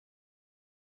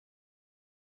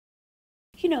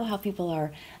you know how people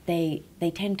are, they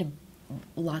tend to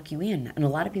lock you in. And a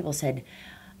lot of people said,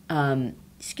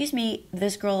 excuse me,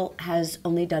 this girl has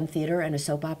only done theater and a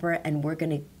soap opera, and we're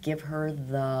going to give her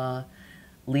the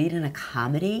lead in a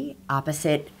comedy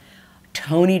opposite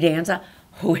Tony Danza,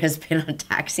 who has been on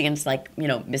Taxi and it's like, you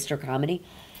know, Mr. Comedy.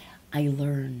 I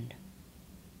learned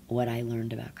what I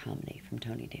learned about comedy from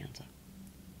Tony Danza.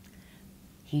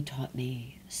 He taught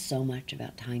me so much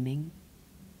about timing.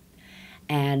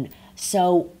 And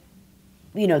so,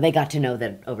 you know, they got to know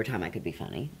that over time I could be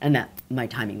funny and that my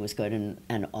timing was good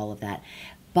and all of that.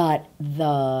 But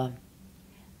they're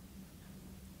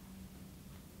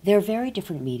very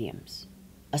different mediums.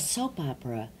 A soap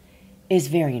opera is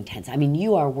very intense. I mean,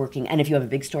 you are working, and if you have a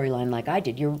big storyline like I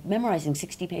did, you're memorizing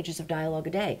 60 pages of dialogue a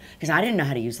day. Because I didn't know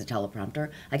how to use the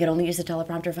teleprompter. I could only use the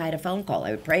teleprompter if I had a phone call.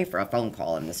 I would pray for a phone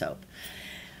call in the soap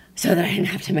so that I didn't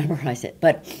have to memorize it.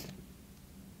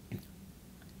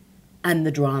 And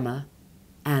the drama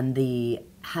and the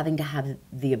having to have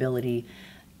the ability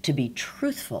to be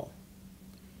truthful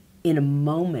in a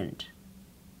moment,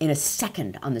 in a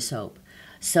second on the soap,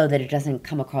 so that it doesn't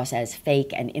come across as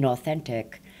fake and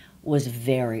inauthentic, was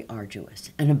very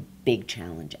arduous and a big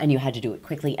challenge. And you had to do it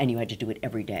quickly, and you had to do it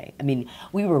every day. I mean,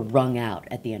 we were wrung out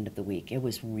at the end of the week. It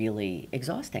was really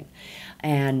exhausting.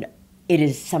 And it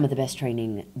is some of the best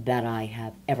training that I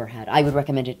have ever had. I would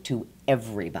recommend it to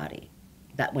everybody,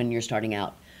 that when you're starting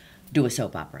out, do a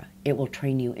soap opera. It will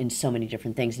train you in so many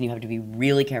different things, and you have to be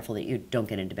really careful that you don't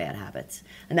get into bad habits.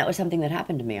 And that was something that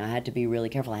happened to me. I had to be really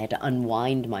careful. I had to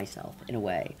unwind myself in a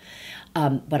way.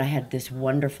 But I had this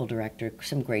wonderful director,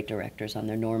 some great directors on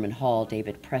there, Norman Hall,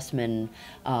 David Pressman,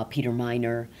 Peter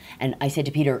Miner. And I said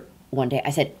to Peter one day, I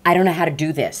said, I don't know how to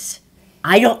do this.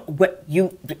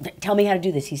 Tell me how to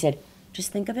do this. He said,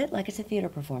 just think of it like it's a theater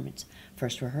performance.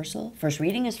 First rehearsal, first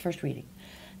reading is first reading.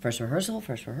 First rehearsal,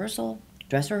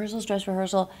 dress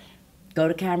rehearsal, go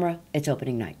to camera, it's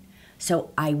opening night.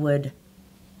 So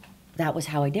that was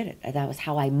how I did it. That was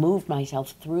how I moved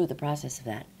myself through the process of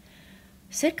that.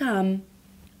 Sitcom,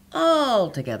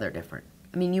 altogether different.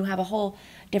 I mean, you have a whole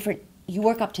different, you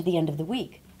work up to the end of the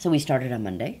week. So we started on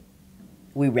Monday,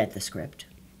 we read the script,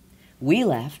 we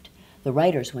left, the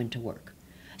writers went to work.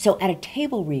 So at a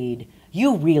table read,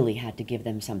 you really had to give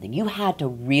them something. You had to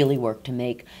really work to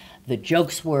make the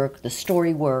jokes work, the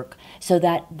story work, so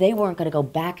that they weren't going to go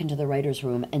back into the writer's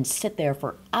room and sit there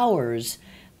for hours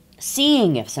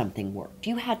seeing if something worked.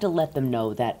 You had to let them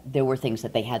know that there were things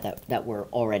that they had that were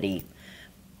already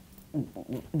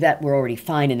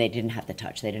fine and they didn't have to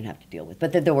touch, they didn't have to deal with.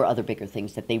 But that there were other bigger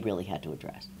things that they really had to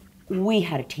address. We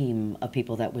had a team of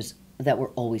people that were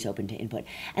always open to input.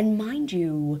 And mind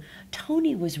you,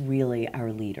 Tony was really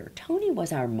our leader. Tony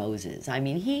was our Moses. I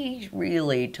mean, he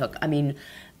really took,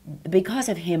 because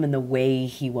of him and the way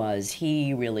he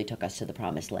really took us to the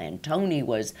promised land. Tony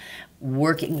was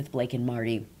working with Blake and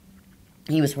Marty.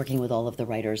 He was working with all of the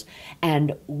writers,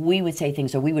 and we would say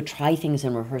things, or we would try things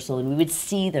in rehearsal, and we would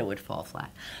see that it would fall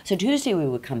flat. So Tuesday we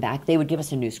would come back, they would give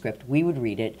us a new script, we would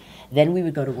read it, then we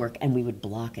would go to work and we would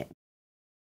block it.